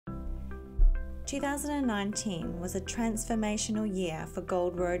2019 was a transformational year for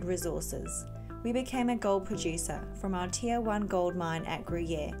Gold Road Resources. We became a gold producer from our Tier 1 gold mine at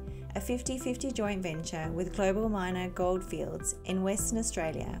Gruyere, a 50-50 joint venture with global miner Gold Fields in Western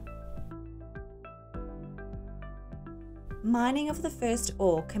Australia. Mining of the first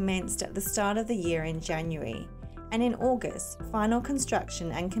ore commenced at the start of the year in January, and in August, final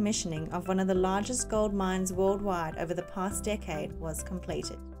construction and commissioning of one of the largest gold mines worldwide over the past decade was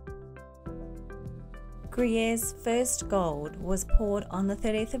completed. Gruyere's first gold was poured on the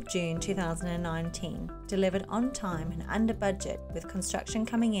 30th of June 2019, delivered on time and under budget, with construction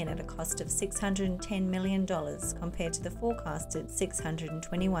coming in at a cost of $610 million compared to the forecasted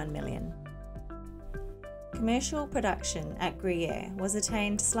 $621 million. Commercial production at Gruyere was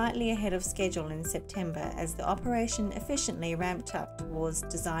attained slightly ahead of schedule in September as the operation efficiently ramped up towards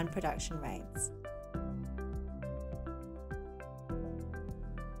design production rates.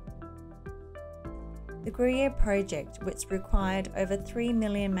 The Gruyere project, which required over 3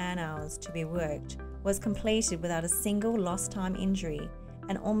 million man-hours to be worked, was completed without a single lost time injury,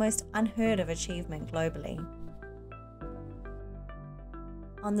 an almost unheard of achievement globally.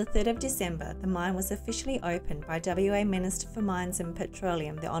 On the 3rd of December, the mine was officially opened by WA Minister for Mines and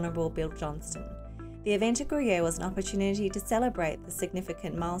Petroleum, the Honourable Bill Johnston. The event at Gruyere was an opportunity to celebrate the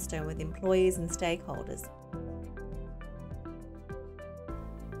significant milestone with employees and stakeholders.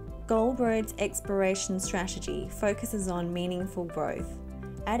 Gold Road's exploration strategy focuses on meaningful growth.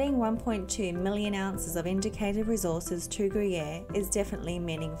 Adding 1.2 million ounces of indicated resources to Gruyere is definitely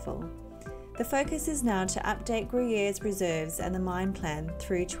meaningful. The focus is now to update Gruyere's reserves and the mine plan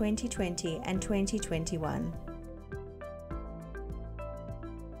through 2020 and 2021.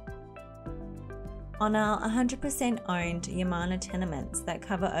 On our 100% owned Yamana tenements that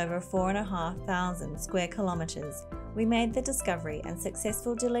cover over 4,500 square kilometres, we made the discovery and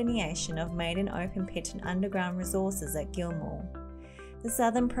successful delineation of maiden open pit and underground resources at Gilmore. The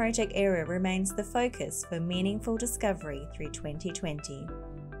southern project area remains the focus for meaningful discovery through 2020.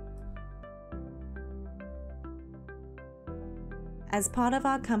 As part of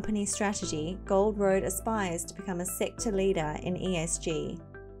our company strategy, Gold Road aspires to become a sector leader in ESG.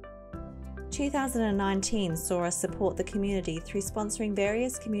 2019 saw us support the community through sponsoring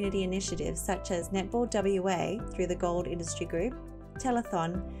various community initiatives such as Netball WA through the Gold Industry Group,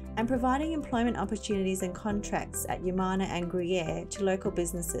 Telethon, and providing employment opportunities and contracts at Yamana and Gruyere to local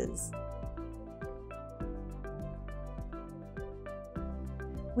businesses.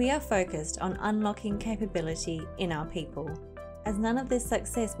 We are focused on unlocking capability in our people, as none of this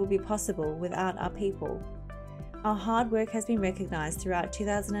success will be possible without our people. Our hard work has been recognised throughout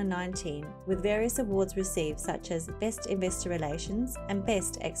 2019 with various awards received such as Best Investor Relations and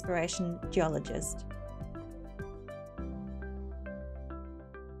Best Exploration Geologist.